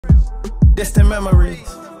Distant memories.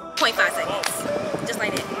 0.5 seconds. Just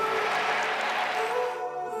like that.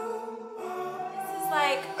 This is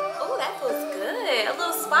like, oh, that feels good. A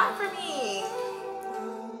little spot for me.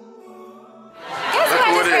 Guess who I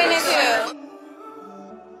just ran into?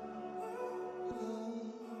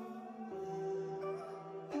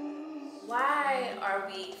 Why are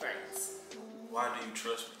we friends? Why do you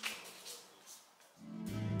trust me?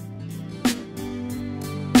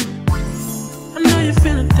 I know you're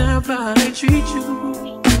feeling down by how they treat you.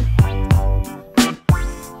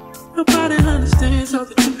 Nobody understands all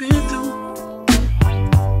that you've been through.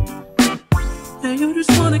 And you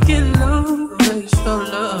just wanna get low, and you show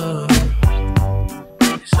love.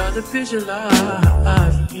 It's hard to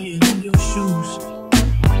visualize being in your shoes.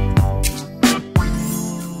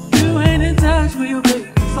 You ain't in touch with your baby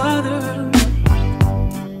father.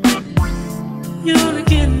 You're only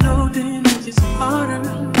getting older and it gets harder.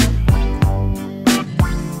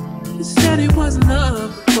 You said it wasn't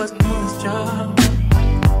love, it wasn't his job.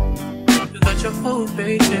 You got your whole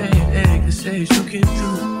paycheck to say you get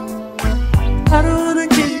through. I don't wanna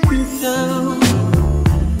keep you down.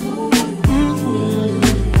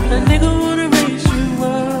 A nigga wanna raise you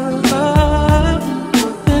up.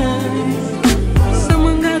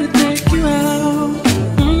 Someone gotta take you out.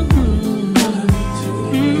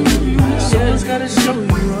 Someone's gotta show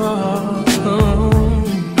you off.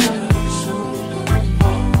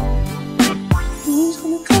 Who's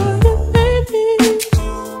gonna call you baby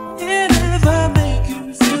and ever make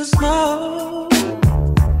you feel small?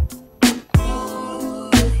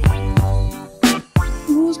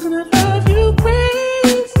 Who's gonna love you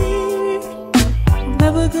crazy? I'm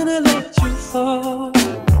never gonna let you fall.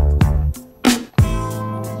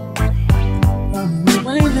 You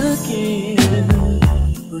ain't looking,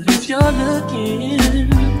 but if you're looking,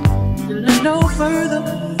 then look no further,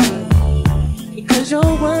 because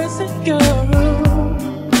you're worth it, girl.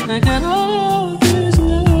 I got all this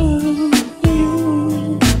love for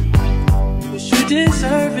you, but you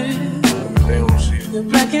deserve it. They don't see it. You're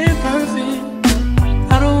black and perfect.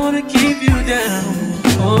 I don't wanna keep you down.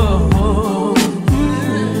 Oh,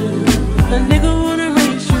 a nigga wanna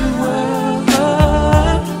raise you up.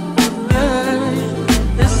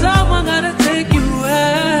 Yeah. And someone gotta take you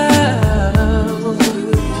out.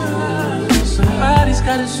 Somebody's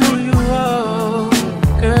gotta show you off,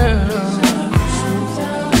 girl.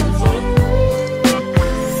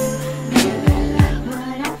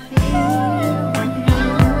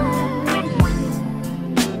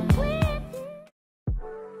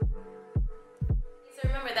 So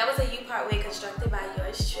remember, that was a U-part wig constructed by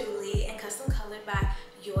yours truly and custom colored by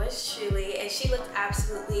yours truly, and she looked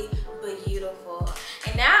absolutely beautiful.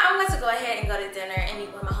 And now I'm going to go ahead and go to dinner and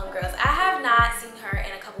meet one of my homegirls. I have not seen her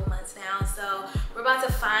in a couple months now, so we're about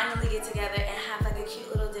to finally get together and have like a cute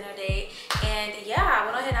little dinner date. And yeah, I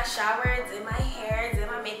went ahead and I showered, did my hair, did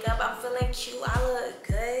my makeup. I'm feeling cute, I look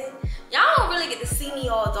good. Y'all don't really get to see me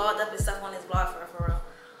all dolled up and stuff on this vlog for real.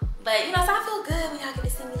 But you know, so I feel good when y'all get to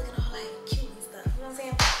see me looking all like cute and stuff, you know what I'm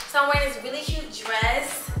saying? So I'm wearing this really cute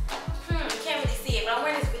dress. You can't really see it, but I'm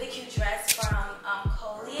wearing this really cute dress from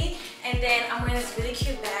Coley. And then I'm wearing this really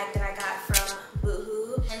cute bag that I got from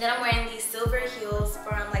Boohoo. And then I'm wearing these silver heels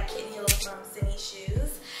from like kitten heels from Sydney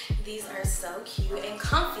Shoes. These are so cute and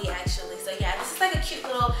comfy actually. So yeah, this is like a cute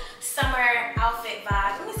little summer outfit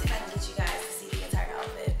vibe. Let me see if I can get you guys to see the entire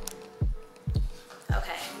outfit.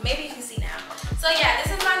 Okay, maybe you can see now. So yeah,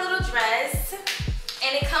 this is my little dress.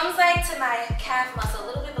 And it comes like to my calf muscle, a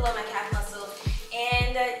little bit below my calf muscle.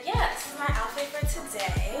 And yeah, this is my outfit for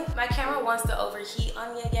today. My camera wants to overheat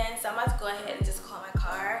on me again, so I'm about to go ahead and just call my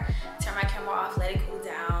car, turn my camera off, let it cool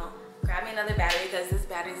down, grab me another battery because this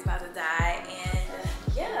battery is about to die. And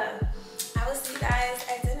yeah, I will see you guys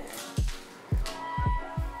at dinner.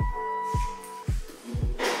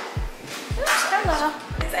 Hello.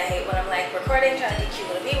 Because I hate when I'm like recording, trying to do cute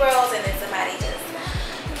little B-rolls, and then somebody just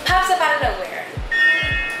pops up out of nowhere.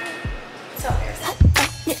 So embarrassing.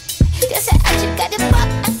 Just said I just got it pop,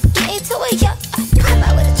 get into it, yo. Come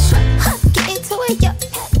out with a truck, get into it, yo.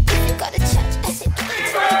 If you go to church, I said get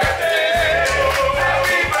into it.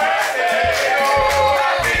 Happy birthday, oh,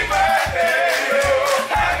 happy birthday, oh,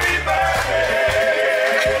 happy birthday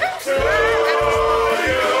to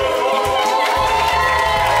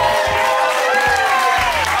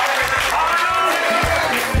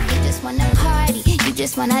You just wanna party, you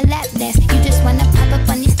just wanna lap dance, you just wanna pop up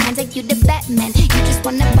on these cans like you the Batman. You just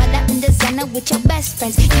wanna ball out in designer with your best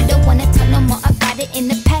friends. You don't wanna talk no more about it in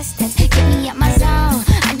the past tense. Get me out my zone,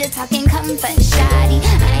 I'm just talking comfort, shoddy.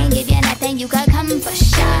 I ain't give you nothing, you got comfort,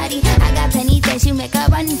 shoddy. I got plenty things, you make a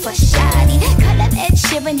run for shoddy. Call up Ed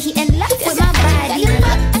Sheeran, he in love with my body.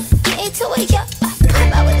 Get into it, yeah.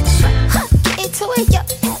 Come out with a truck, huh? Get into it, yeah.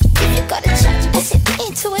 If you go to church, I said get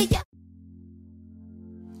into it, yeah.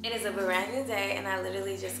 It is a brand new day and I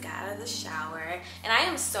literally just got out of the shower and I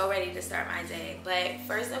am so ready to start my day. But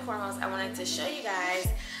first and foremost, I wanted to show you guys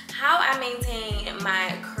how I maintain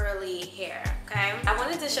my curly hair, okay? I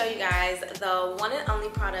wanted to show you guys the one and only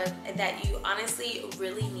product that you honestly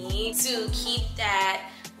really need to keep that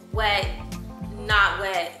wet, not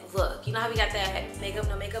wet look. You know how we got that makeup,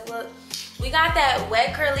 no makeup look? We got that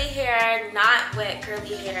wet curly hair, not wet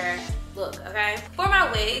curly hair look, okay? For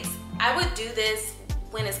my wigs, I would do this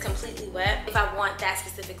when it's completely wet if I want that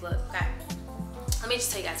specific look, okay? Let me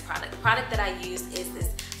just tell you guys the product. The product that I use is this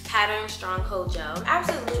Pattern Stronghold Gel.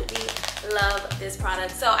 Absolutely love this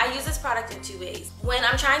product. So I use this product in 2 ways. When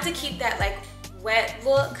I'm trying to keep that like wet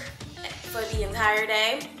look for the entire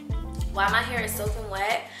day, while my hair is soaking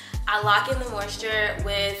wet, I lock in the moisture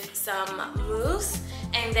with some mousse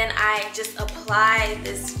and then I just apply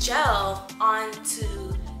this gel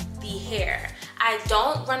onto the hair. I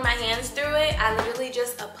don't run my hands through it. I literally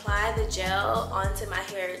just apply the gel onto my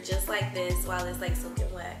hair just like this while it's like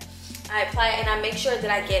soaking wet. I apply it and I make sure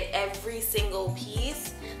that I get every single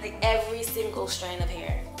piece, like every single strand of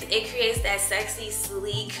hair. It creates that sexy,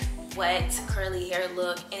 sleek, wet, curly hair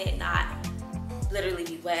look and it not literally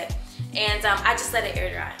be wet. And I just let it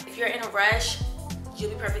air dry. If you're in a rush, you'll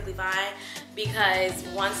be perfectly fine because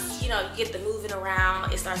once you get the moving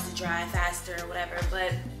around, it starts to dry faster or whatever.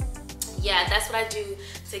 But yeah, that's what I do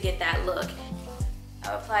to get that look.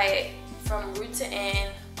 I'll apply it from root to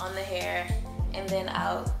end on the hair and then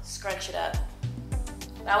I'll scrunch it up.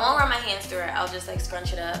 But I won't run my hands through it. I'll just like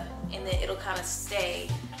scrunch it up and then it'll kind of stay,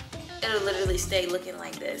 it'll literally stay looking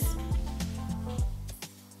like this.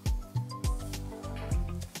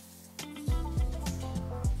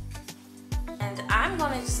 And I'm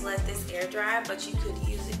gonna just let this air dry, but you could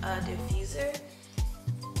use a diffuser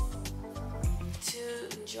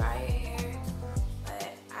to dry your hair,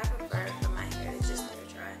 but I prefer for my hair to just air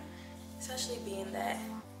dry, especially being that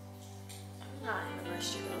I'm not in a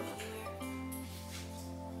rush to go anywhere.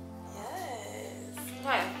 Yes.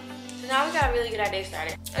 Okay, so now we got a really good day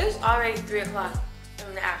started. It's already 3 o'clock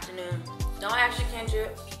in the afternoon. No, I actually can't do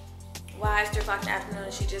it. Why it's 3 o'clock in the afternoon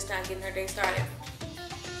and she's just not getting her day started?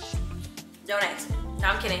 Don't ask me. No,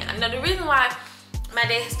 I'm kidding. I know the reason why my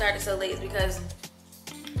day started so late is because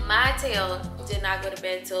my tail did not go to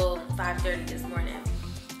bed till 5:30 this morning.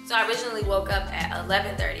 So I originally woke up at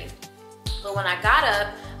 11:30. But when I got up,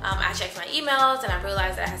 I checked my emails and I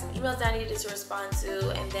realized that I had some emails that I needed to respond to,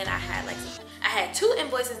 and then I had 2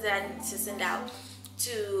 invoices that I needed to send out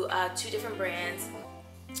to 2 different brands.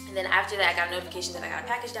 And then after that, I got a notification that I got a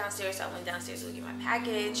package downstairs, so I went downstairs to get my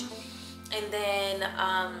package. And then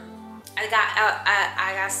I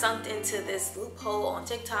got sucked into this loophole on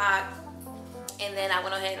TikTok, and then I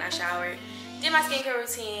went ahead and I showered, did my skincare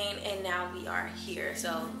routine, and now we are here.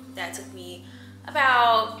 So that took me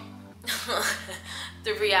about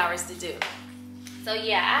 3 hours to do. So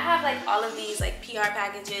yeah, I have like all of these like PR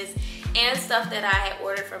packages and stuff that I had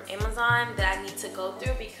ordered from Amazon that I need to go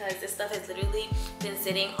through because this stuff has literally been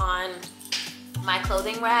sitting on my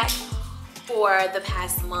clothing rack for the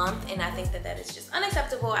past month, and I think that that is just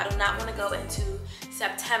unacceptable. I do not want to go into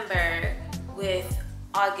September with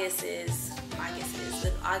August's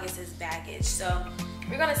baggage. So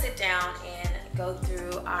we're gonna sit down and go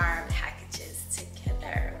through our packages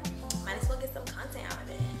together. Might as well get some content out of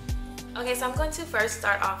it. Okay, so I'm going to first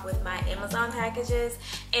start off with my Amazon packages,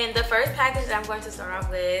 and the first package that I'm going to start off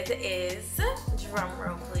with is, drum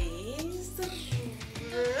roll please,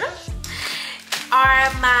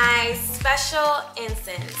 are my special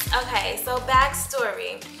incense. Okay, so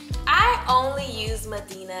backstory. I only use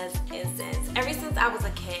Medina's incense. Ever since I was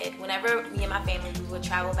a kid, whenever me and my family we would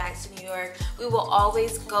travel back to New York, we will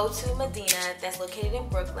always go to Medina, that's located in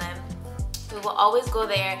Brooklyn. We will always go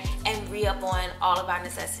there and re-up on all of our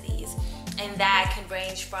necessities. And that can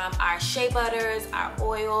range from our shea butters, our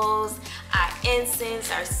oils, our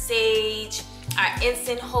incense, our sage, our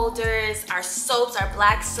incense holders, our soaps, our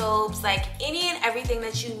black soaps, like any and everything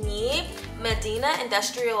that you need, Medina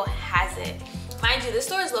Industrial has it. Mind you, this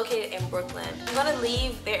store is located in Brooklyn. I'm gonna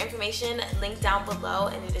leave their information linked down below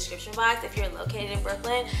in the description box. If you're located in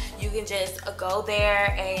Brooklyn, you can just go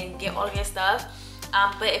there and get all of your stuff.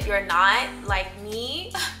 But if you're not, like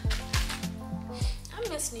me, I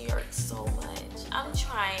miss New York so much.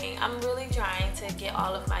 I'm really trying to get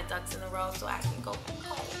all of my ducks in a row so I can go back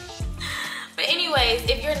home. But anyways,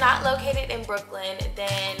 if you're not located in Brooklyn,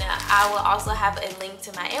 then I will also have a link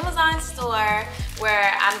to my Amazon store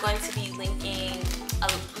where I'm going to be linking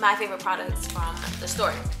my favorite products from the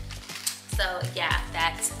store. So yeah,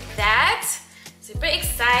 that's that. super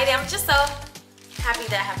excited. I'm just so happy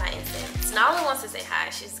that I have my incense. Nala wants to say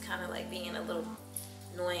hi. She's kind of like being a little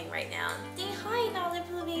annoying right now. Say hi, Nala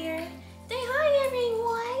Blue Bear. Say hi,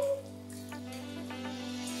 everyone.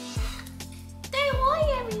 Say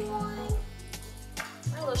hi, everyone.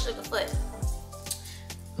 My little sugar foot.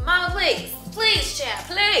 Mama, please. Please, child.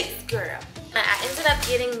 Please, girl. I ended up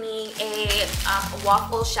getting me a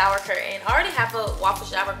waffle shower curtain. I already have a waffle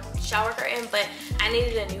shower curtain, but I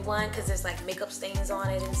needed a new one because there's like makeup stains on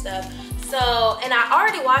it and stuff. So, and I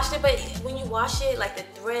already washed it, but when you wash it, like the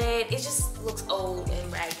thread, it just looks old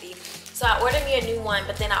and raggedy. So I ordered me a new one,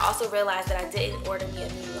 but then I also realized that I didn't order me a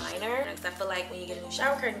new liner because I feel like when you get a new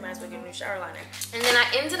shower curtain, you might as well get a new shower liner. And then I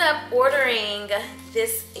ended up ordering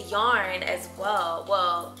this yarn as well.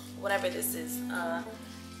 Well, whatever this is.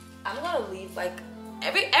 I'm gonna leave like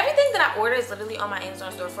everything that I order is literally on my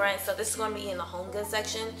Amazon storefront. So this is gonna be in the home goods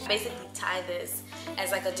section. Basically tie this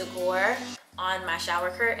as like a decor on my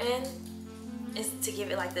shower curtain. Is to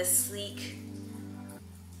give it like this sleek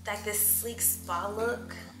spa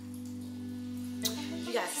look.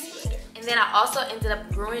 You guys see later. And then I also ended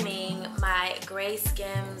up ruining my gray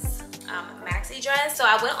Skims maxi dress. So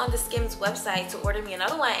I went on the Skims website to order me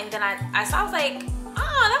another one, and then I saw, I was like,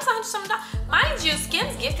 oh, that's $100. Mind you,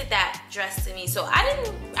 Skims gifted that dress to me, so I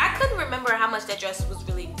couldn't remember how much that dress was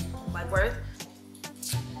really like worth.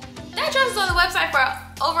 That dress was on the website for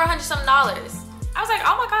over $100 I was like,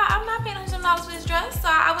 oh my god, I'm not paying $100 for this dress. So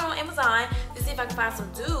I went on Amazon to see if I could find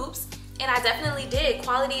some dupes, and I definitely did.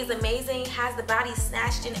 Quality is amazing, has the body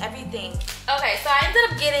snatched and everything. Okay, so I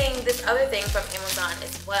ended up getting this other thing from Amazon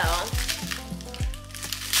as well,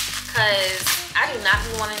 because I do not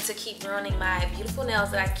be wanting to keep ruining my beautiful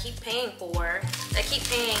nails that I keep paying for, that I keep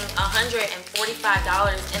paying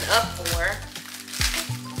 $145 and up for.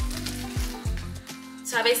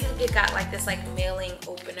 So I basically got like this like mailing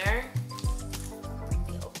opener. Let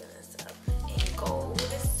me open this up in gold.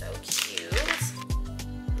 It's so cute.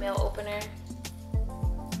 Mail opener.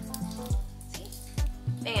 See?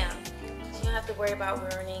 Bam. So you don't have to worry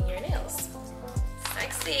about ruining your nails.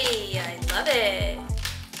 Sexy. I love it.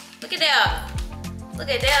 Look at that. Look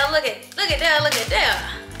at that, look at that, look at that.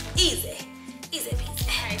 Easy, easy peasy.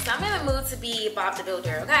 Alright, so I'm in the mood to be Bob the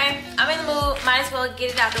Builder, okay? I'm in the mood, might as well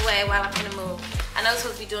get it out the way while I'm in the mood. I know I'm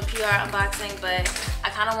supposed to be doing PR unboxing, but I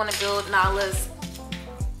kind of want to build Nala's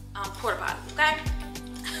porta potty, okay?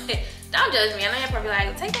 Don't judge me. I know you're probably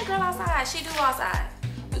like, take that girl outside. She do outside.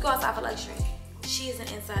 We go outside for luxury. She is an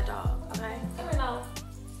inside dog, okay? Come here, Nala.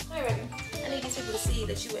 Come here, baby. I need these people to see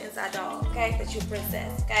that you an inside dog, okay? That you're a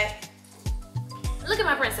princess, okay? Look at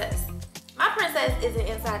my princess. My princess is an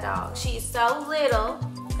inside dog. She's so little,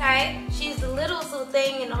 okay? She's the littlest little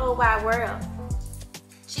thing in the whole wide world.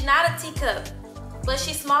 She's not a teacup, but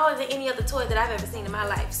she's smaller than any other toy that I've ever seen in my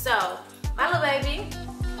life. So, my little baby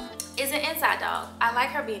is an inside dog. I like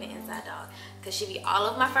her being an inside dog because she be all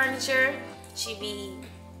over my furniture. She be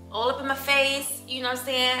all up in my face, you know what I'm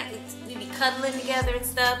saying? We be cuddling together and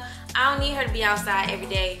stuff. I don't need her to be outside every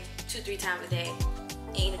day, 2-3 times a day,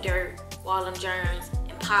 in the dirt, all them germs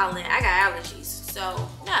and pollen. I got allergies, so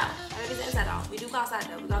no. My baby's an inside dog. We do go outside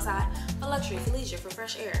though. We go outside for luxury, for leisure, for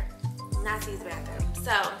fresh air. Not to use the bathroom.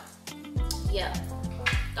 So yeah,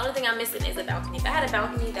 the only thing I'm missing is a balcony. If I had a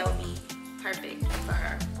balcony, that would be perfect for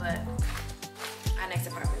her. But our next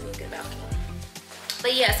apartment would be a good balcony.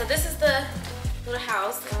 But yeah, so this is the little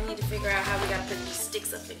house, and we need to figure out how we gotta put these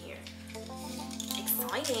sticks up in here.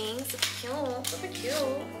 Exciting, super cute, super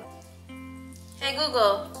cute. Hey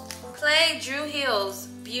Google, play Drew Hill's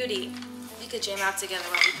Beauty. We could jam out together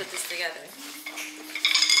while we put this together.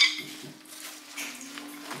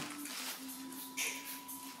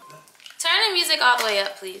 Turn the music all the way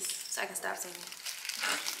up, please, so I can stop singing.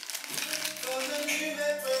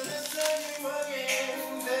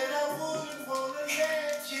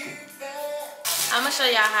 I'm gonna show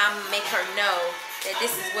y'all how I'm gonna make her know that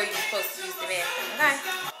this is where you're supposed to use the bathroom, okay?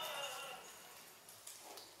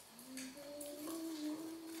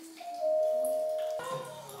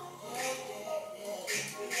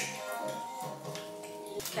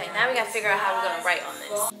 Okay, now we gotta figure out how we're gonna write on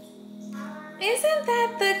this. Isn't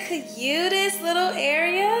that the cutest little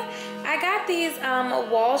area? I got these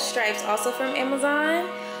wall stripes also from Amazon.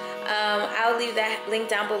 I'll leave that link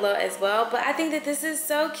down below as well. But I think that this is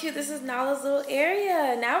so cute. This is Nala's little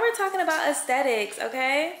area. Now we're talking about aesthetics,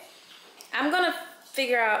 okay? I'm gonna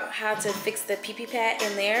figure out how to fix the pee-pee pad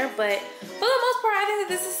in there, but for the most part, I think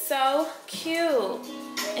that this is so cute.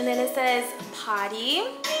 And then it says potty.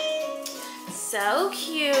 So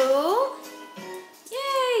cute.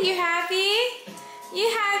 Yay, you happy? You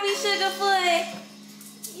happy, Sugarfoot?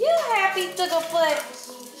 You happy, Sugarfoot?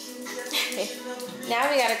 Now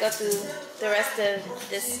we gotta go through the rest of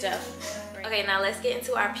this stuff. Okay, now let's get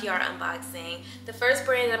into our PR unboxing. The first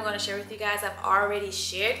brand that I'm gonna share with you guys, I've already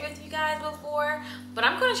shared with you guys before, but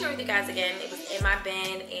I'm gonna share with you guys again. It was in my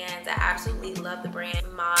bin and I absolutely love the brand.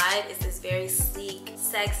 Mod is this very sleek,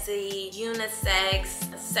 sexy,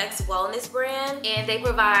 unisex, sex wellness brand. And they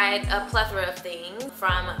provide a plethora of things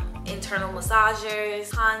from internal massagers,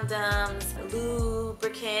 condoms,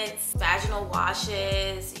 lubricants, vaginal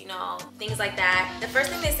washes, you know, things like that. The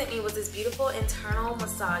first thing they sent me was this beautiful internal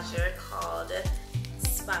massager called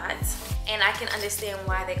Spot, and I can understand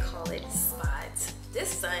why they call it Spot. This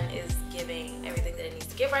sun is giving everything that it needs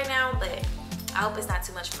to give right now, but I hope it's not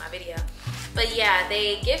too much for my video. But yeah,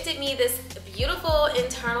 they gifted me this beautiful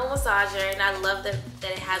internal massager, and I love that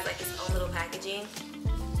it has like its own little packaging.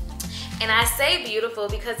 And I say beautiful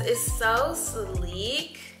because it's so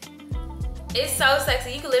sleek. It's so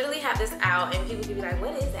sexy. You can literally have this out and people can be like,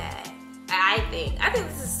 what is that? I think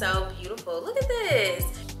this is so beautiful. Look at this.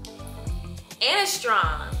 And it's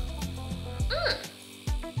strong.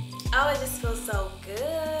 Oh, it just feels so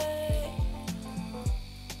good.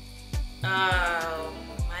 Oh,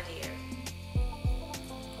 my dear.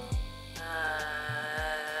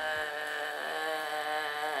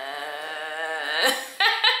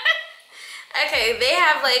 Okay, they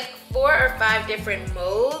have like 4 or 5 different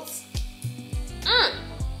modes. Can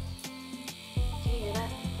you hear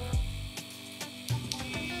that?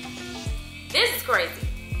 This is crazy.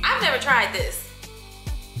 I've never tried this,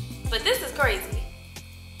 but this is crazy.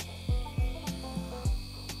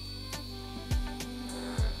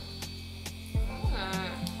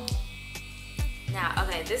 Now,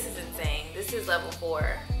 okay, this is insane. This is level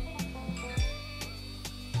 4.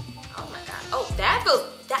 Oh my god. Oh, that feels,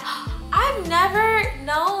 I've never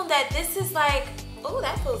known that this is like, oh,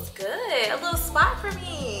 that feels good. A little spot for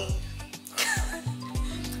me.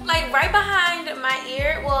 Like right behind my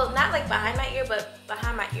ear. Well, not like behind my ear, but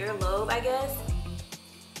behind my earlobe, I guess.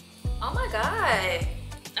 Oh my god.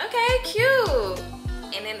 Okay, cute.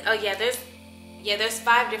 And then, oh yeah, there's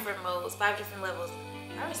 5 different modes, 5 different levels.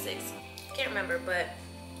 Or 6. Can't remember, but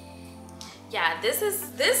yeah, this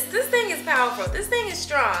thing is powerful. This thing is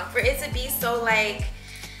strong. For it to be so like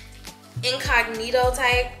incognito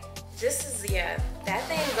type, this is, yeah, that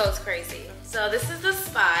thing goes crazy. So this is the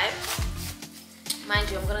Spot. Mind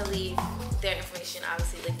you, I'm gonna leave their information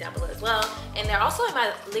obviously linked down below as well. And they're also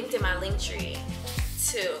linked in my link tree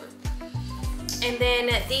too. And then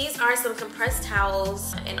these are some compressed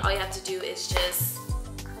towels, and all you have to do is just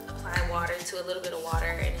apply water to a little bit of water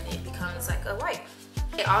and then it becomes like a wipe.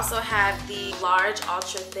 They also have the large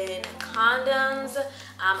ultra thin condoms.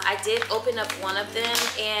 I did open up one of them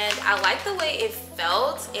and I like the way it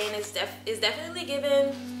felt, and it's definitely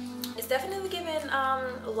given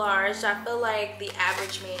large. I feel like the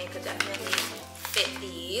average man could definitely fit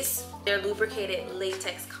these. They're lubricated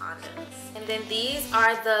latex condoms. And then these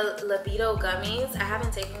are the libido gummies. I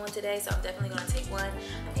haven't taken one today, so I'm definitely gonna take one.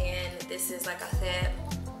 And this is, like I said,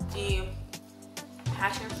 the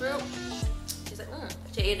passion fruit. It's like,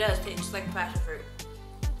 it does taste just like passion fruit.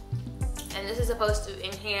 And this is supposed to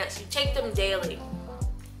enhance, you take them daily,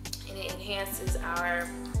 and it enhances our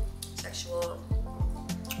sexual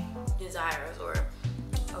desires or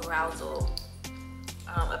arousal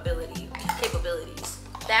capabilities.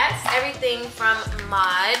 That's everything from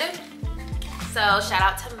Mod. So shout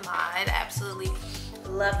out to Mod. I absolutely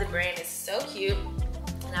love the brand. It's so cute.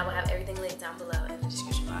 And I will have everything linked down below in the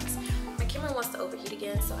description box. My camera wants to overheat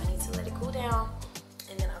again, so I need to let it cool down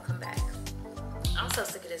and then I'll come back. I'm so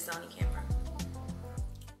sick of this Sony camera.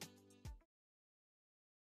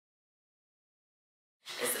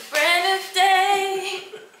 It's a brand new day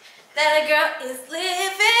that a girl is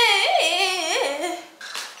living.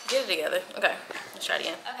 Get it together. Okay, let's try it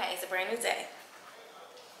again. Okay, it's a brand new day.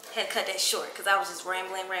 Had to cut that short because I was just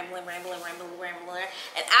rambling. And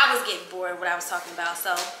I was getting bored of what I was talking about.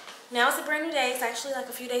 So now it's a brand new day. It's actually like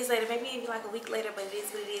a few days later, maybe even like a week later, but it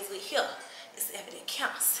is what it is. We're here. It's the evidence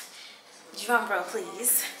counts. Drum roll,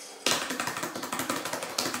 please.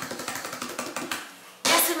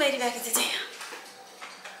 Guess who made it back into town?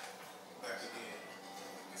 Back again.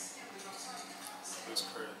 That's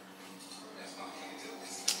crazy.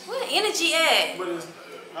 What energy at? But it's,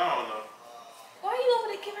 I don't know. Why are you over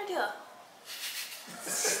there? Give her deal.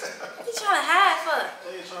 What you trying to hide for?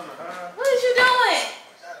 They ain't trying to hide. What is you doing?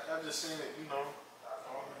 I just seen it, you know,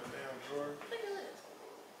 all in the damn drawer. Look at this.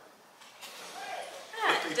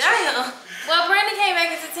 God damn. Well, Brandon came back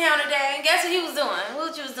into town today, and guess what he was doing?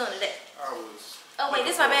 What you was doing today? I was. Oh wait,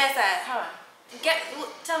 this is my bad side. Hold on.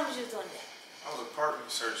 Tell me what you was doing today. I was apartment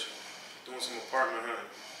searching, doing some apartment hunting.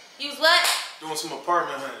 You was what? Doing some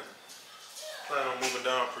apartment hunting. plan on moving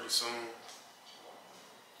down pretty soon.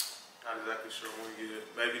 Not exactly sure when yet.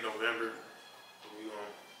 Maybe November. But we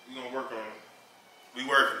gonna work on it. We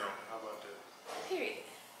working on it. How about that? Period.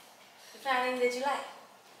 You found anything that you like?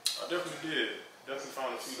 I definitely did. Definitely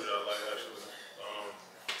found a few that I like actually.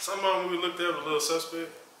 Some of them we looked at were a little suspect,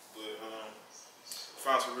 but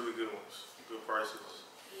found some really good ones. Good prices.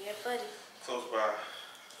 Yeah, buddy. Close by.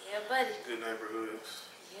 Yeah, buddy. Good neighborhoods.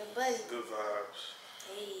 Yeah, buddy. Good vibes.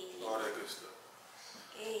 Hey. All that good stuff.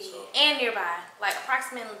 Hey. So, and nearby. Like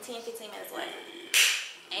approximately 10-15 minutes away.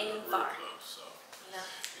 Yeah. Ain't even Real far. close, so. You know?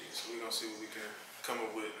 Yeah, so we're gonna see what we can come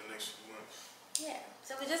up with in the next few months. Yeah.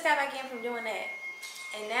 So we just got back in from doing that.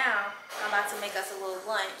 And now I'm about to make us a little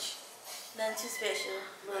lunch. Nothing too special.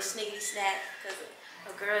 A little sniggity snack because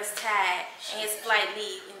a girl's tired and his flight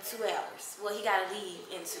leave in 2 hours. Well, he gotta leave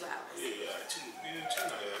in 2 hours. Yeah, two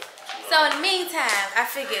So in the meantime, I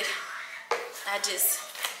figured I just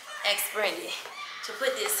asked Brandy to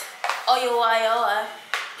put this oyo.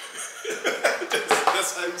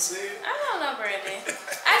 That's how you say it? I don't know, Brandy.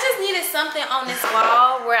 I just needed something on this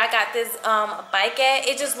wall where I got this bike at.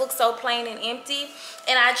 It just looks so plain and empty.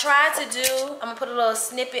 And I tried to do, I'm gonna put a little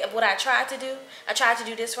snippet of what I tried to do. I tried to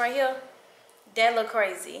do this right here. That looked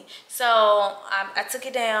crazy. So I took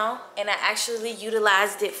it down and I actually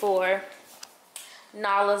utilized it for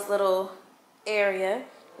Nala's little area.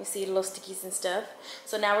 You see the little stickies and stuff.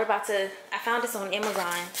 So now we're about to, I found this on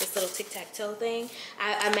Amazon, this little tic-tac-toe thing.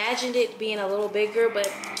 I imagined it being a little bigger, but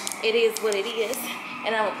it is what it is.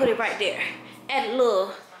 And I'm gonna put it right there. Add a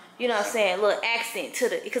little, you know what I'm saying, little accent to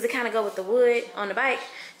the, because it kind of go with the wood on the bike.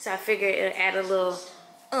 So I figured it'll add a little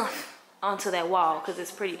onto that wall because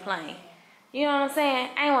it's pretty plain. You know what I'm saying?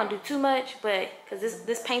 I ain't want to do too much, but because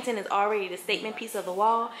this painting is already the statement piece of the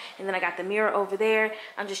wall, and then I got the mirror over there.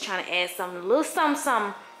 I'm just trying to add something, a little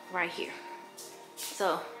something right here.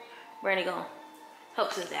 So, Brandy gonna help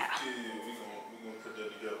us out. Yeah, we gonna put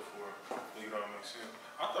that together for make it all make sense.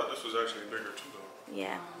 I thought this was actually bigger too, though.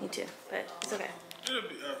 Yeah, me too, but it's okay. It'll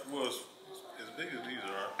be, well, as big as these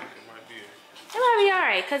are, I think it might be. It might be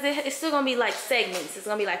alright, because it's still going to be like segments. It's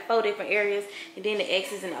going to be like 4 different areas, and then the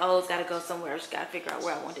X's and the O's got to go somewhere. I just got to figure out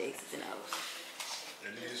where I want the X's and O's.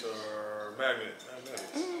 And these are magnets.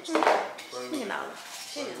 You know,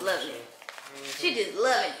 she just loves you. She just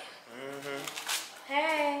loves you.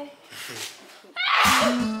 Hey.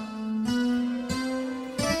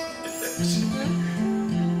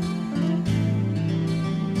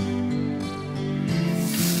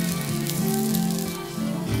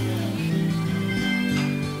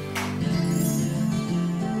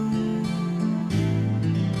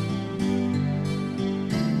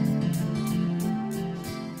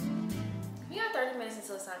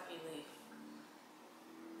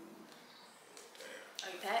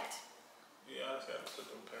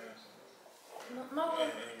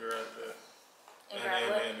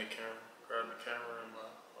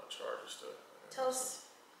 Toast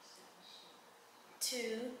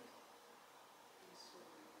to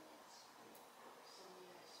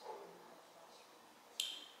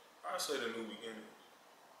I say the new beginning,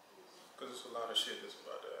 because it's a lot of shit that's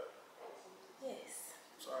about to happen. yes.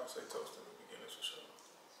 So I would say toast to the beginnings for sure.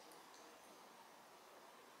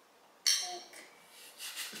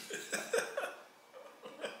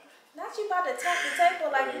 Not you about to tap the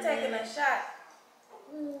table like you're taking a shot.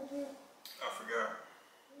 I forgot.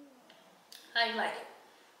 How you like it?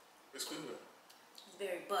 It's good. It's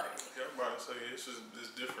very buttery. Yeah, I'm about to say it's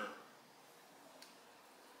different.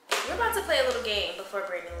 We're about to play a little game before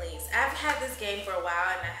Brandon leaves. I've had this game for a while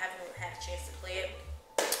and I haven't had a chance to play it.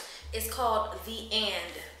 It's called The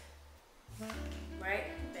And. Right?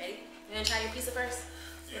 Ready? You gonna try your pizza first?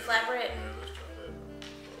 Yeah. The flatbread? Yeah, let's try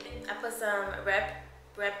that. I put some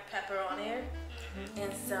red pepper on there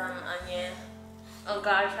and some onion. Oh,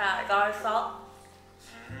 garlic salt.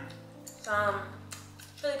 Some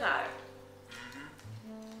chili powder.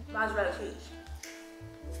 Mozzarella cheese.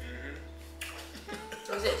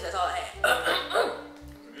 That's it. That's all I had. Yeah,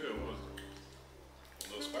 what was it? A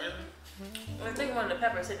little spicy? I think one of the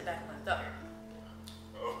peppers hit the back of my throat.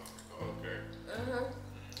 Oh, okay.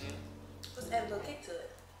 Let's add a little kick to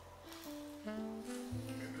it. Maybe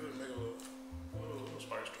it'll make a little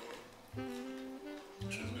spice to it.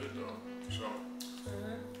 Which is good though. So,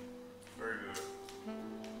 very good.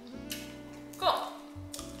 Cool.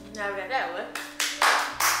 Now we got that one.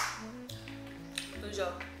 Who's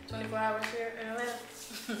your 24 hours here in Atlanta?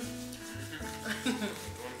 24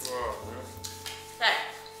 hours, yeah. Hey,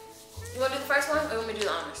 you want to do the first one or you want me to do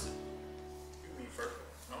the honors? You can do the first one.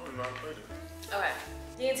 I don't even know how to play this. Okay.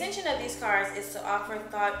 The intention of these cards is to offer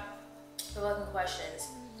thought-provoking questions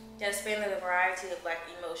that span the variety of Black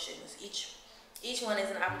emotions. Each Each one is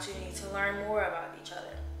an opportunity to learn more about each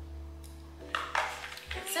other.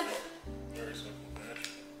 Simple. Very simple.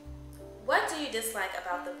 What do you dislike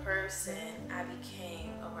about the person I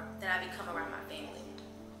become around my family?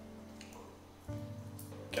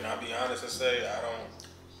 Can I be honest and say I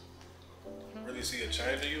don't really see a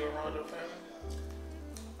change in you around your family?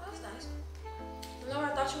 Oh, that's nice. You know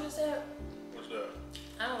what I thought you would have said? What's that?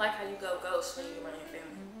 I don't like how you go ghost when you around your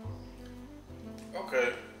family.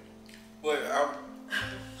 Okay. But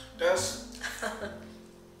that's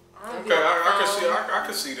Okay, I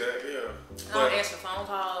can see that, yeah. I don't answer phone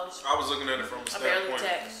calls. I was looking at it from a I barely standpoint.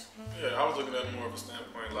 text. Yeah, I was looking at it more of a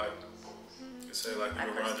standpoint like you say like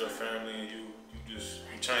you around your family and you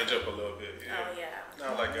change up a little bit. Yeah. Oh yeah.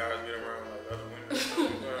 Not like guys get around like other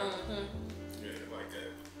women. Yeah, like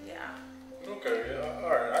that. Yeah. Okay, yeah,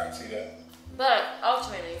 alright, I can see that. But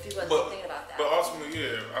ultimately, if you wasn't thinking about that. But ultimately,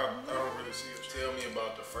 yeah, I don't really see it. Tell me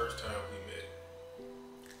about the first time we met.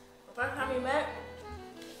 The first time we met,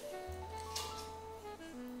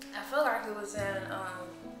 I feel like it was in,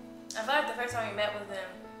 I feel like the first time we met was in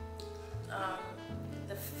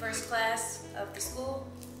the first class of the school,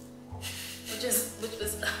 which was,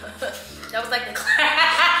 that was like the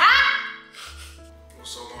class. It was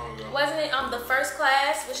so long ago. Wasn't it the first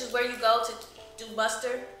class, which is where you go to do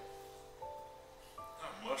muster?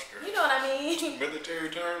 Not muster. You know what I mean? Military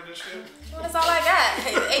terms and shit. Well, that's all I got.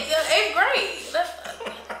 Eighth grade.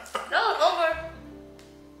 That was over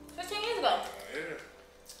 15 years ago. Yeah.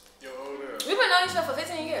 Yo, hold that. We've been knowing each other for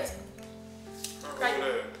 15 years. Right.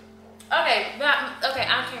 Okay, okay,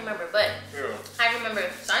 I can't remember, but Yeah. I remember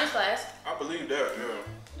science class. I believe that,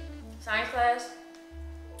 yeah. Science class.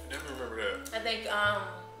 I never remember that. I think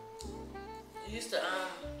you used to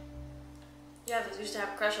used to have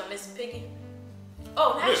a crush on Miss Piggy.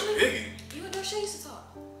 Oh, Miss actually, Piggy? you and Dorsey used to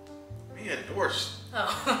talk. Me and Dorsey. Oh.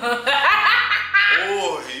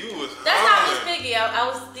 Boy, you was That's not hollering. Miss Piggy. I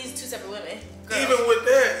was these two separate women. Girls. Even with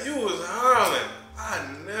that, you was hollering. I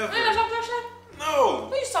You never talked to never. Dorsey? No.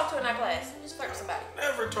 We used to talk to her in that class. We used to flirt with somebody.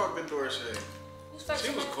 Never talked to Dorsey. We used to flirt with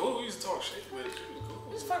She was somebody. cool. We used to talk shit with her. She was We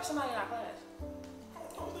cool. used to flirt with somebody in our class.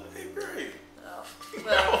 I was in the 8th grade. Oh. No,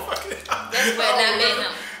 Well, fucking. that's when I met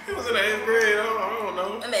him. He was in the 8th grade. I don't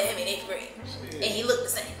know. I met him in 8th grade. Shit. And he looked the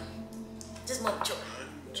same. Just more mature.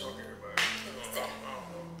 Talk to everybody.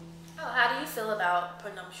 Oh, how do you feel about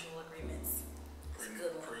prenuptial agreements? It's a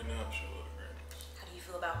good one. Prenuptial agreements. How do you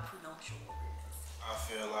feel about prenuptial agreements? I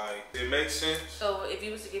feel like it makes sense. So if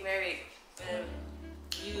you was to get married and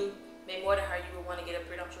you made more than her, you would want to get a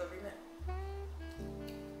prenuptial agreement?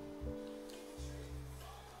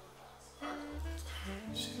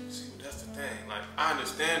 See, that's the thing. Like, I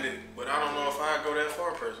understand it, but I don't know if I'd go that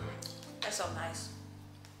far personally. That's so nice.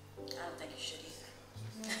 I don't think you should either.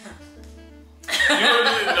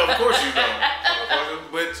 Of course you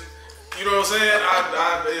don't. But you know what I'm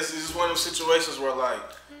saying? It's just one of those situations where, like,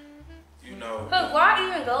 you know, Cause why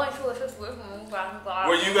even go into a situation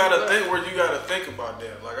where you gotta think about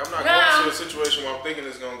that. Like, I'm not going to a situation where I'm thinking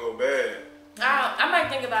it's gonna go bad. I might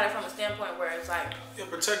think about it from a standpoint where it's like, Yeah,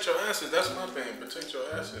 protect your assets. That's my thing. Protect your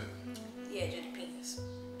assets. yeah, just the penis.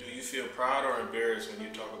 Do you feel proud or embarrassed when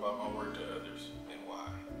you talk about my work to others, and why?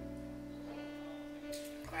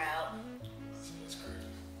 Proud. That's crazy.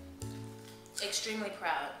 Extremely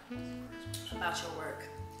proud about your work.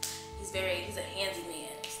 He's a handyman.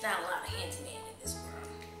 There's not a lot of handyman in this world.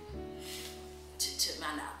 To my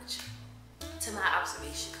knowledge. To my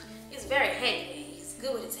observation. He's very handyman. He's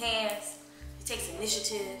good with his hands. He takes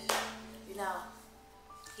initiative. You know.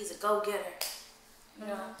 He's a go-getter. You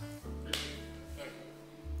know.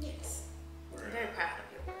 Yes. I'm very proud of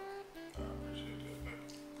your work. I appreciate that. Thank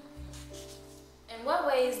you. In what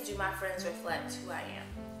ways do my friends reflect who I am?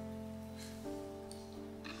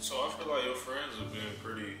 So I feel like your friends have been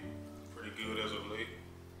pretty good as of late.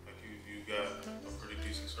 Like you got a pretty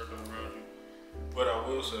decent circle around you. But I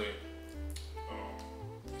will say,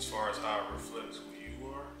 as far as how it reflects who you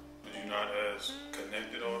are, because you're not as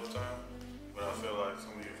connected all the time. But I feel like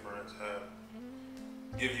some of your friends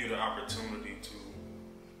give you the opportunity to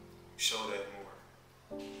show that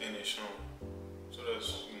more, and it's shown. So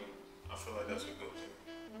that's, I feel like that's a good thing.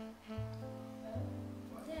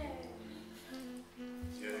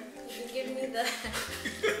 Yeah. You give me the,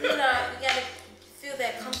 you gotta feel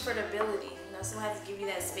that comfortability. Someone has to give you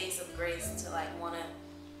that space of grace to like wanna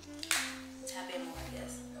tap in more, I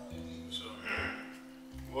guess. So,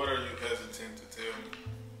 what are you hesitant to tell me?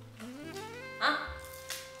 Huh?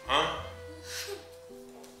 Huh?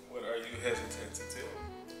 What are you hesitant to tell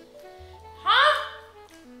me? Huh?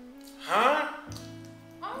 Huh?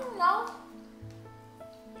 I don't know.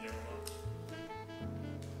 You don't know.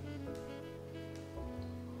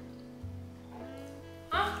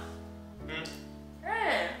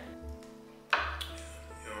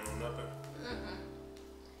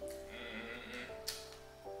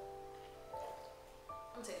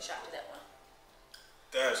 after that one.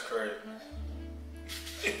 That's crazy.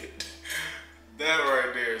 That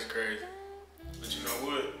right there is crazy. But you know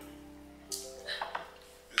what? It's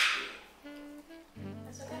good.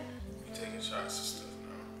 That's okay. You taking shots and stuff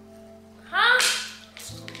now. Huh?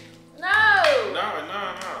 That's cool. No. No.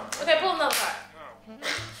 Okay, pull another card.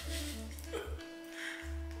 No.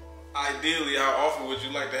 Ideally, how often would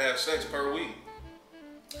you like to have sex per week?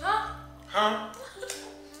 Huh? Huh?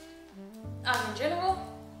 In general?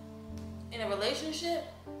 In a relationship?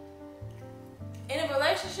 In a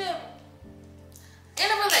relationship?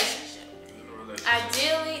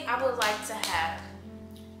 Ideally, I would like to have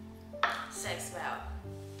sex about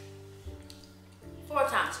 4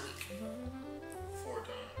 times a week. 4 times.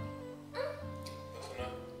 That's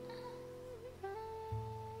enough.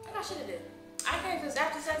 I got shit to do. I can't just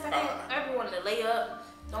after sex. I be wanting to lay up.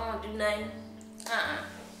 Don't want to do nothing.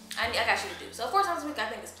 I got shit to do. So 4 times a week, I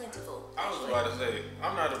think is plentiful. I was about to say,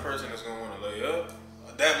 I'm not the person that's gonna want to lay up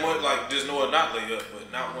that much. Like just know it not lay up,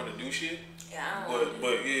 but not want to do shit. Yeah, I don't.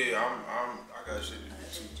 But yeah, I got shit to do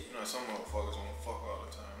too. You know, some motherfuckers want to fuck all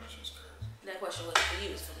the time. That's just crazy. That question wasn't for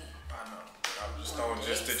you, it's for me. I know. But I'm just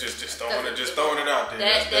throwing it out there.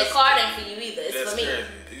 That card ain't for you either. It's for me.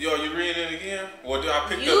 Crazy. Yo, you reading it again? Well, I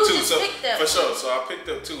picked You up 2. just So picked up for sure. So I picked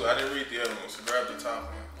up 2. I didn't read the other one. So grab the top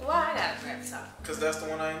one. Why I gotta grab the top? Cause that's the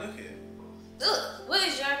one I ain't look at. Ugh. What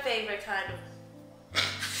is your favorite kind of?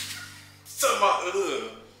 Something about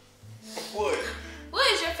What?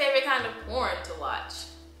 What is your favorite kind of porn to watch?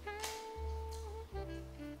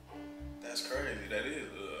 That's crazy. That is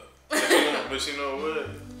but you know what?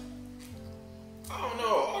 I don't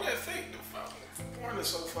know. All that fake. Porn is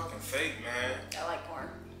so fucking fake, man. I like porn.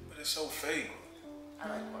 But it's so fake. I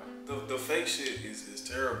like porn. The fake shit is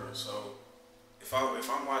terrible. So if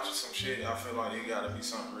I'm watching some shit, I feel like it gotta be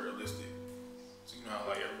something realistic. So you know how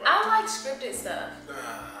like everybody. I like scripted stuff.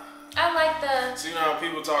 I like the. So you know how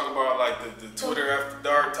people talk about like the Twitter after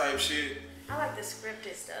dark type shit. I like the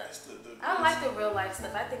scripted stuff. I don't like the real life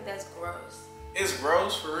stuff. I think that's gross. It's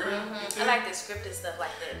gross for real. I like the scripted stuff,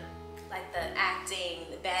 like the acting,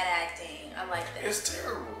 the bad acting. I like that. It's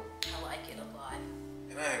terrible. I like it a lot.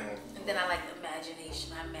 And I ain't gonna. And then I like the imagination.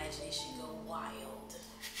 My imagination go wild.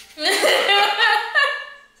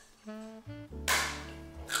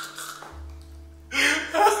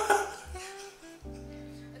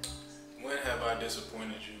 When have I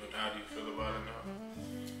disappointed you, and how do you feel about it now?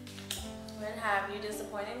 When have you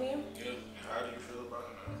disappointed me? Yeah. How do you feel about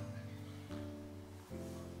it now?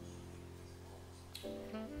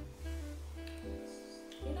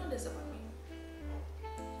 You don't disappoint me.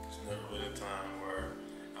 There's never been a time where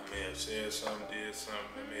I may have said something, did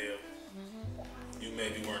something, you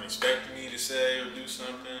maybe weren't expecting me to say or do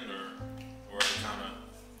something, or it kind of.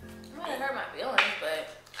 It might have hurt my feelings,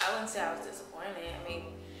 but I wouldn't say I was disappointed. I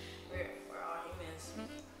mean, we're all humans.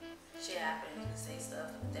 Shit happens. We say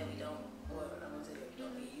stuff that we don't, or I don't say that we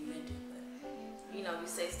don't mean you meant to, but you know, we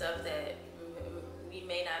say stuff that we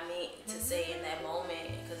may not mean to say in that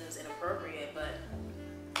moment because it was inappropriate. But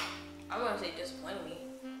I wouldn't say disappointed me.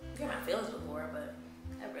 I hurt my feelings before, but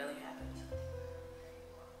that rarely happens.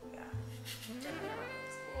 Yeah. Definitely hurt my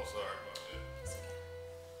feelings. Well, sorry about that. It's okay.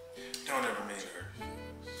 Don't ever mean to hurt your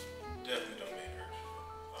feelings. Definitely don't mean to hurt your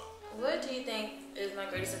feelings. Oh. What do you think is my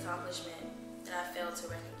greatest accomplishment that I failed to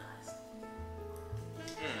recognize?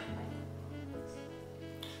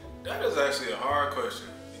 That is actually a hard question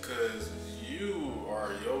because you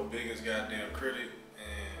are your biggest goddamn critic,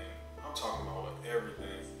 and I'm talking about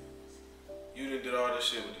everything. You did all this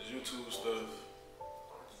shit with the YouTube stuff.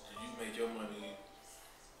 You make your money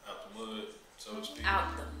out the mud, so to speak.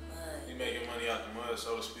 Out the mud. You make your money out the mud,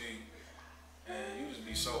 so to speak. And you just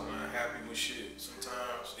be so unhappy with shit.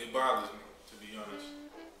 Sometimes it bothers me, to be honest.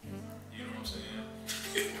 You know what I'm saying?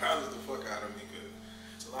 It bothers the fuck out of me because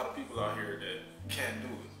there's a lot of people out here that can't do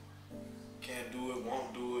it. Can't do it,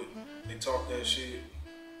 won't do it. They talk that shit,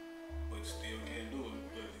 but still can't do it.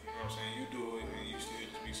 But you know what I'm saying? You do it and you still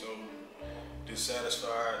just be so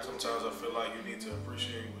dissatisfied. Sometimes I feel like you need to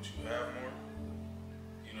appreciate what you have more.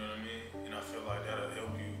 You know what I mean? And I feel like that'll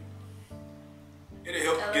help you.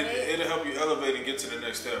 It'll help you elevate and get to the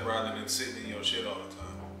next step rather than sitting in your shit all the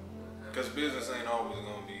time. Because business ain't always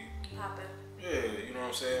gonna be Poppin'. Yeah, you know what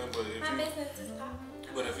I'm saying? But if My business is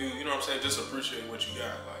poppin'. But if you know what I'm saying, just appreciate what you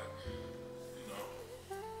got, like,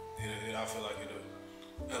 you know, I feel like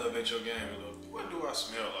it'll elevate your game a little. What do I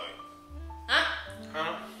smell like?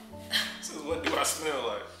 Huh? This is what do I smell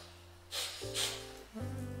like?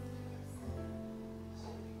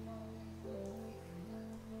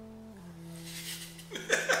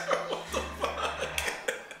 What the fuck?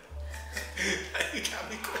 You got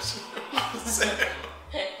me questioning myself.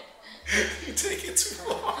 You take it too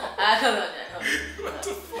long. Hold on. What the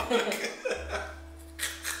fuck?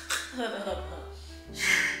 Hold on.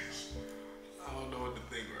 I don't know what to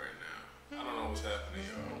think right now. I don't know what's happening,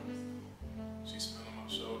 y'all. She's smelling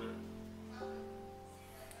my shoulder.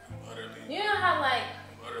 I'm You know how like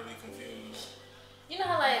utterly confused. you know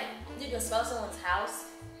how like you can smell someone's house?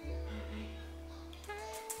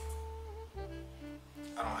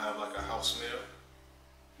 I don't have like a house smell.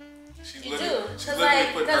 She's You do, she's cause literally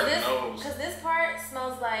like, putting her nose. cause this part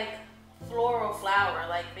smells like floral flower.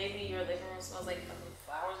 Like maybe your living room smells like fucking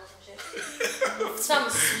flowers or some shit.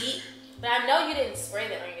 Something sweet, but I know you didn't spray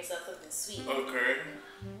that on yourself. Something sweet. Okay.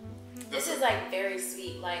 This is like very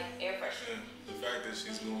sweet, like air freshener. The fact that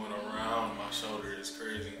she's going around my shoulder is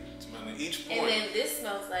crazy. Smelling each point. And then this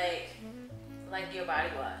smells like your body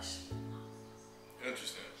wash.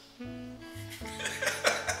 Interesting.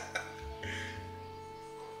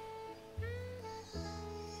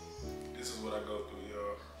 This is what I go through,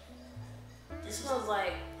 y'all. This smells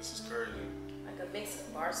like This is crazy. a mix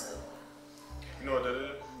of bar soap. You know what that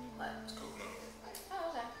is? What? It's coconut. Oh,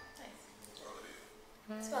 okay. Nice. That's all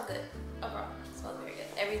it is. It smells good. Overall, it smells very good.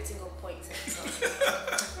 Every single point smells.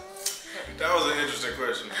 That was an interesting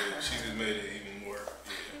question, but she just made it even more.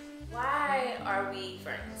 Yeah. Why are we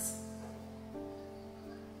friends?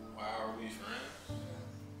 Why are we friends?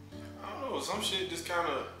 I don't know. Some shit just kind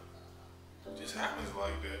of just happens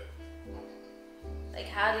like that. Like,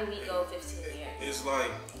 how did we go 15 years? It's like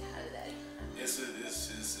How did that even happen? it's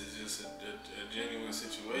just a genuine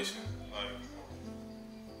situation. Like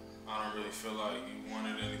I don't really feel like you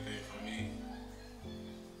wanted anything from me.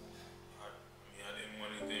 I didn't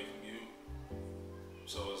want anything from you.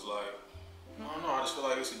 So it's like I don't know. I just feel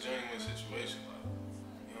like it's a genuine situation. Like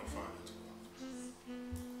you don't find it too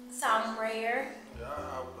often. So I'm rare.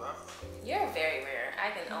 Yeah, You're very rare.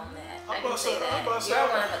 I can own that. I I'm can about to say say- I'm that. about to say- You're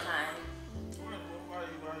one of a kind.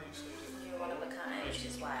 why you say that? You're one of a kind, which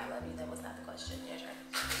is why I love you. That was not the question. Your turn.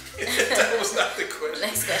 That was not the question.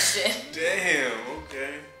 Next question. Damn.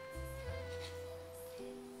 Okay.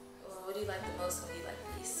 Well, what do you like the most? What do you like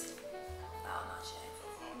the least? Oh, not Shay.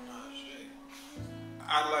 Oh, nah, shit.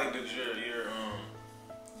 I like that you're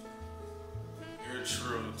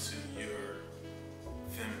true to your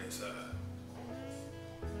feminine side.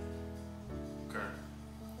 Okay.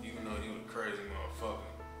 Even though you a crazy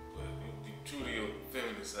motherfucker, but you true to your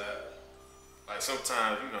feminine side. Like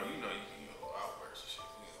sometimes, you know, you outbursts and shit.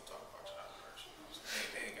 We don't talk about your outbursts. You know what I'm saying?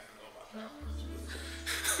 They ain't got to know about the outbursts.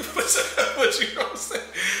 But you know what I'm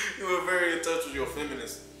saying? You were very in touch with your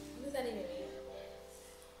feminist. What does that even mean?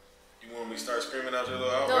 You want me to start screaming out your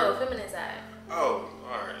little outburst? No, feminine side. Oh,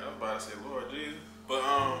 alright. I was about to say, Lord Jesus. But,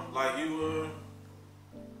 like you,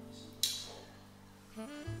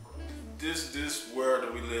 this world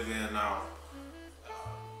that we live in now,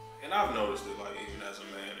 and I've noticed it, like, even as a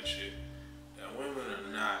man and shit, that women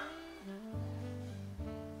are not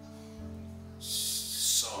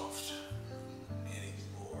soft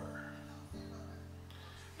anymore.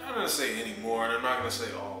 Not gonna say anymore, and I'm not gonna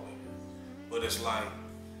say all women, but it's like,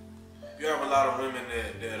 you have a lot of women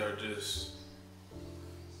that are just,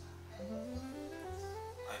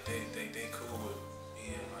 like, they cool with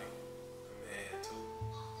being, like, a man, too.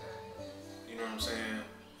 You know what I'm saying?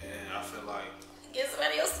 And I feel like, Get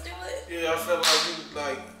somebody else to do it. yeah, I feel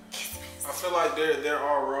I feel like there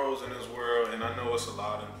are roles in this world, and I know it's a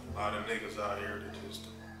lot of niggas out here that just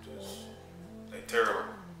they terrible.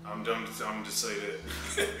 I'm just say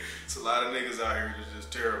that. It's a lot of niggas out here that's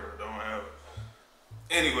just terrible. Don't have it.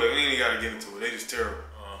 Anyway, we ain't gotta get into it. They just terrible.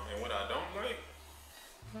 And what I don't like,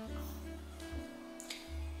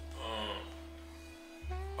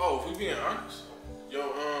 if we being honest,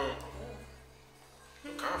 your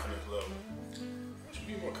confidence level. You should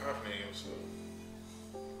be more confident in yourself.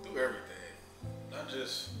 Do everything, not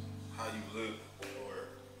just how you look or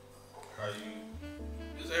how you,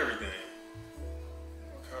 just everything.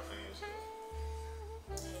 More confident in yourself.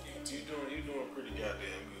 You doing pretty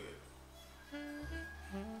goddamn good.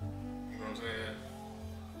 You know what I'm saying?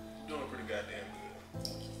 You're doing pretty goddamn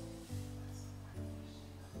good.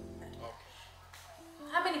 Okay.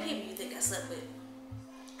 How many people you think I slept with?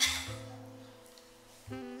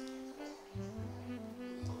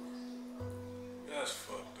 That's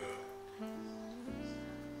fucked up.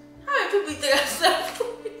 How many people you think I slept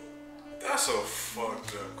with? That's a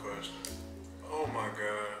fucked up question. Oh my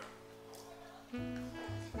god.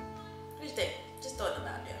 What do you think? Just throw them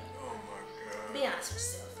out there. Oh my god. Be honest with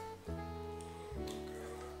yourself.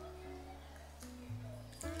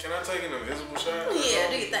 Can I take an invisible shot? Yeah,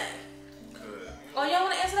 do your thing. Good. Oh, you don't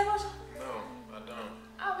want to answer that question? No, I don't.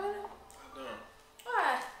 Oh, really? I don't.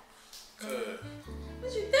 Why? Good.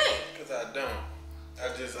 What you think? Because I I don't.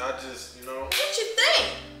 I just, you know. What you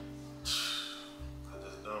think? I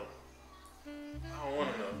just don't. I don't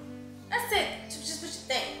want to know. That's it. Just what you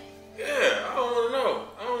think. Yeah, I don't want to know.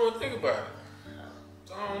 I don't want to think about it.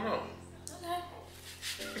 So I don't know. Okay.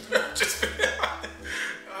 Just, I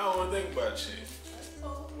don't want to think about shit.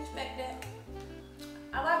 Cool. Respect that.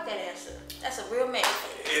 I like that answer. That's a real man.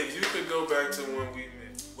 If you could go back to when we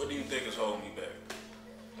met, what do you think is holding me back?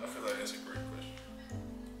 I feel like that's a great question.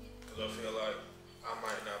 Because I feel like I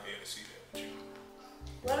might not be able to see that with you.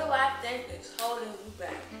 What do I think is holding you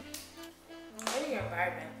back? Maybe your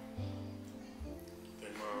environment.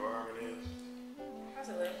 Think my environment is?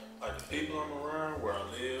 Possibly. Like the people I'm around, where I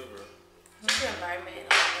live, or? Just your environment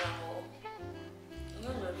as a whole. You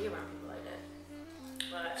don't really be around people like that.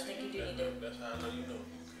 But I think you do need to. That's how I know you know.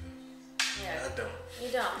 Yeah. I don't. You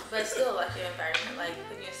don't. But still like your environment, like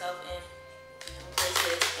putting yourself in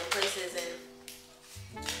places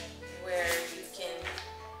and where you can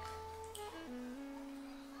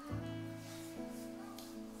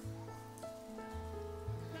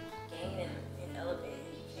gain and elevate.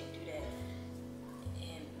 You can't do that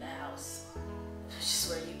in the house. It's just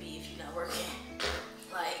where you be if you're not working.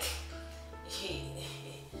 Like, Hey man,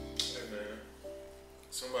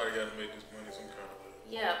 somebody got to make this money some kind of way.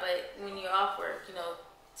 yeah, but when you're off work, you know,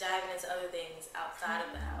 diving into other things outside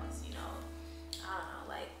of the house, you know, I don't know,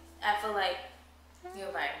 like, I feel like your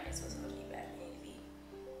environment is what's holding you back. You need to be,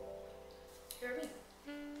 you're me.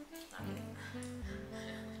 I'm kidding.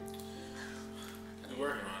 You're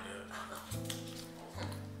working on that.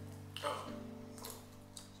 Oh.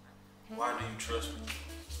 Why do you trust me?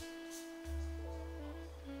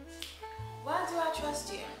 Why do I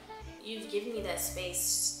trust you? You've given me that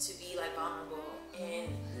space to be like vulnerable and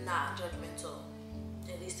not judgmental,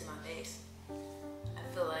 at least to my face. I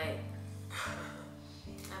feel like,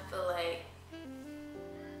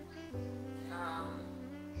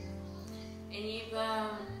 and you've, I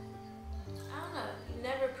don't know, you've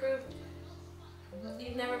never proved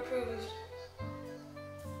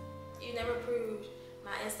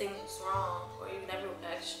my instincts wrong, or you've never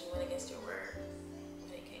actually went against your word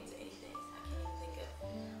when it came to anything. I can't even think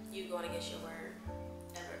of you going against your word,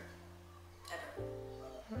 ever.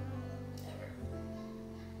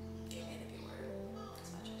 You're a man of your word.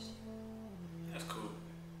 That's my trust you. That's cool.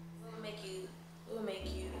 What will make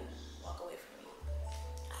you walk away from me?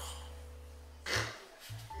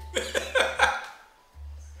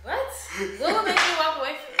 What? What will make you walk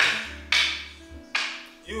away from me?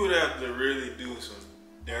 You would have to really do some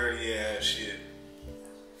dirty ass shit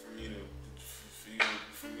for me to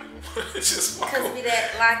just walk Because away. we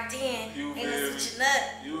that locked in. You Ain't feel no me? switching up.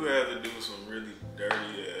 You would have to do some really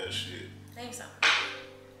dirty ass shit. Name something.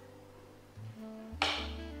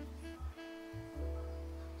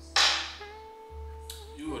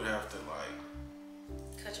 You would have to like.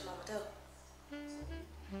 Cut your mama dope.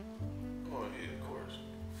 Oh yeah, of course.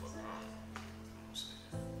 Fuck around. You know what I'm saying?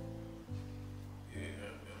 Yeah,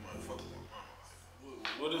 that might fuck with my mama.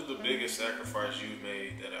 What is the biggest sacrifice you've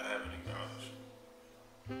made that I haven't acknowledged?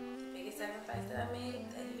 Biggest sacrifice that I made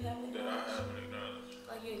that you haven't That I acknowledged? haven't acknowledged.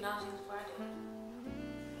 Like you acknowledged it before I did.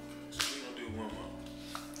 Okay, so we gonna do one more.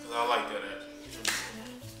 Cause I like that answer. We gonna do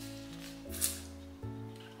one more.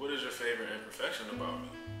 What is your favorite imperfection about me?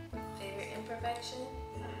 Favorite imperfection?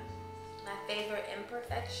 My favorite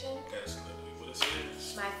imperfection? That's literally what it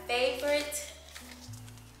says. My favorite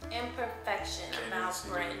imperfection Can't about even see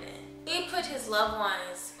Brandon. He put his loved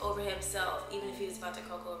ones over himself, even if he was about to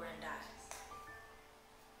croak over and die.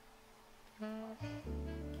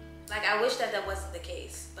 Like, I wish that wasn't the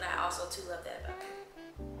case, but I also too love that about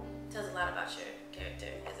you. It tells a lot about your character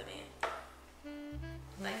as a man.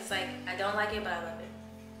 Like, it's like, I don't like it, but I love it.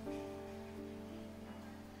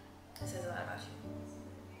 It says a lot about you.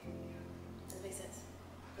 Does it make sense?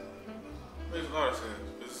 Makes a lot of sense.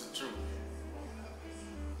 This is the truth.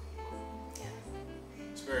 Yeah.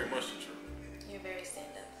 It's very much the truth. You're very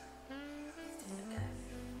stand-up. Stand-up guy.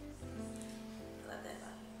 I love that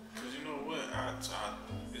about you. Cause you know what?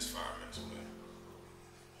 It's 5 minutes away.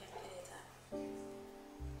 You have plenty of time.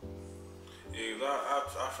 Yeah,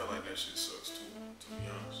 'cause I feel like that shit sucks too, to be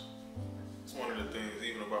honest. It's one of the things,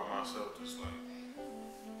 even about myself, just like,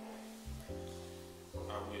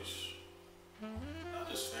 I wish, not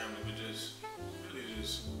just family, but just, really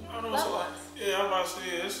just, I don't know, it's a lot. Yeah, I'm about to say,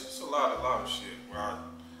 it's a lot of shit where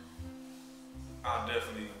I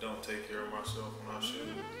definitely don't take care of myself when I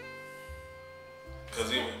should.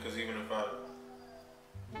 Cause even if I don't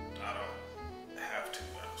have to,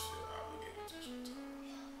 I just feel obligated to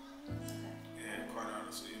sometimes. And quite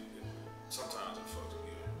honestly, sometimes it fucks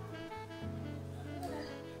me up.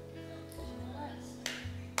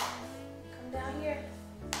 And down here,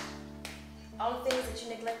 all the things that you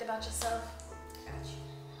neglect about yourself, I got you.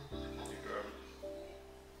 You got it.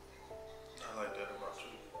 I like that about you.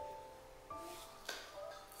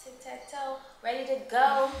 Tic-tac-toe, ready to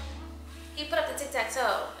go. He put up the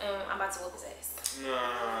tic-tac-toe, and I'm about to whoop his ass. Nah, I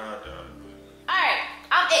doubt it. Alright,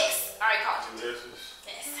 I'm X. Alright, called you. Delicious.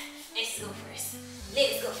 Yes. X go first.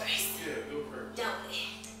 Ladies go first. Yeah, go first. Don't we?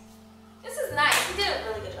 This is nice. He did a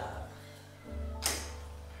really good job.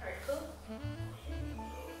 Alright, cool.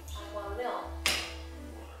 I'm one of them.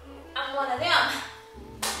 I'm one of them.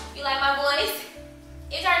 You like my voice?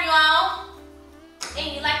 It turn you on? And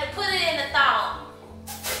you like to put it in the thong.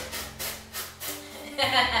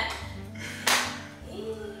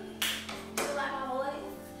 You like my voice?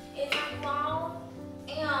 It turn you on?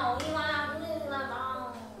 Ew, you like to put it in the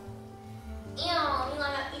thong. Ew, you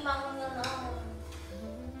like to eat my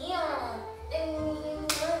Ew.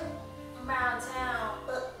 Brown town,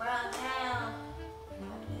 brown town.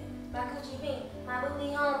 My coochie pink, my booty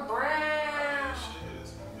home brown. Shit,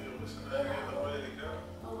 it's gonna be a listen. I ain't no way to go.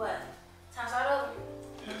 Oh what? Time start over?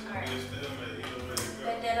 Yes, Alright. it's still man, ain't no way to go.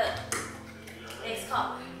 Back that up. Next call.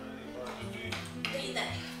 I ain't about to be. Do you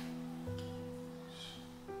think?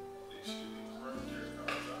 This shit is right there.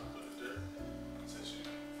 I'll put it there. Since you.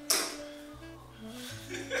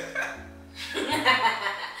 I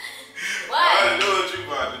What? already know what you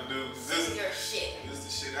about to do. This is your shit. This is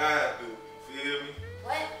the shit I do. Feel me?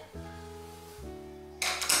 What?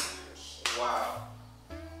 Wow.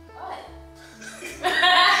 What?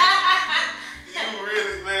 You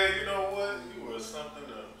really, man, you know what? You were something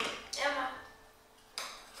else. Am I?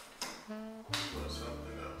 You were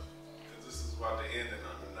something else. Because this is about to end in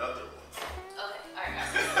another one. Okay, alright.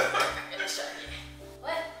 Let's try again.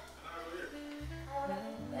 What? Not here. I wanna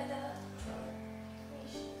back that up.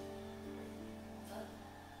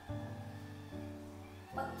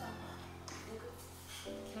 What you talking about? Nigga?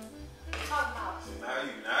 What you talking about? Now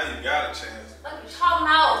you got a chance. What you talking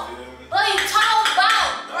about? Feel me? What you talking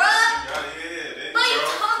about, You bruh? got it, yeah, there you What you go.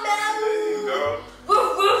 talking about? There you go. Woof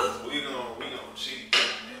woof. We gonna cheat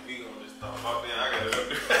and we gonna just throw my thing. I got it up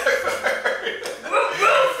there.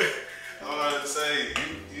 I wanted to say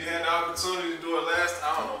you had the opportunity to do it last. I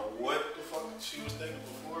don't know what the fuck she was thinking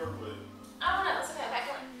before, but I don't know. It's okay.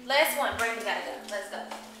 Back on. Last one. Brandon gotta go. Let's go.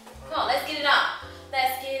 Come on. Let's get it on.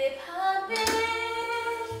 Let's get it poppin'.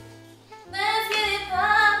 Let's get it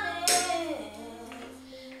poppin'.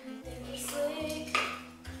 You think you're slick?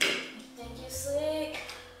 You think you're slick?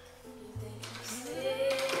 You think you're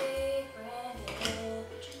slick, Brandon?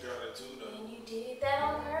 you got it too though. And you did that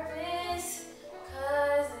on purpose,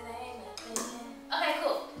 'cause it ain't nothing. Okay,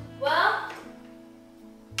 cool. Well,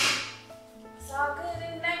 it's all good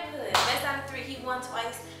in the neighborhood. Best out of 3, he won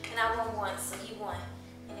twice, and I won once, so he won.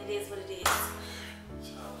 And it is what it is. That's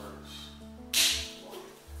how it works.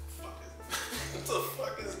 What the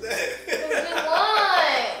fuck is that? You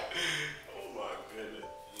won! Oh my goodness.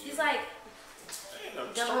 He's like, Damn,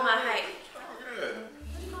 I'm double strong. my height. Strong ass. What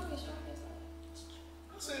do you call me, strong ass?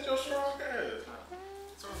 I said your strong ass.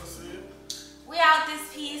 Trying to see it. We out this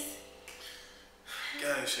piece.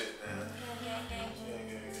 Gang shit, man. Gang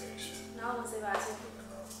Shit. No one say bye to you.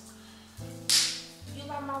 You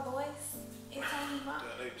like my voice? It's time to go. Yeah,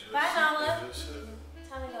 they just, Bye, Nala. they just said it.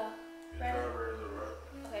 Time to go. Yeah, Ready? strawberries are right.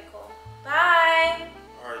 Okay, cool. Bye.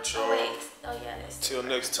 All right, Oh, y'all. wait. Oh, yeah. That's Till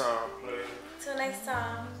next time, please. Till next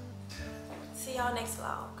time. See y'all next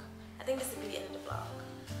vlog. I think this will be the end of the vlog.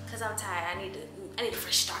 Because I'm tired. I need a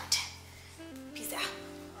fresh start.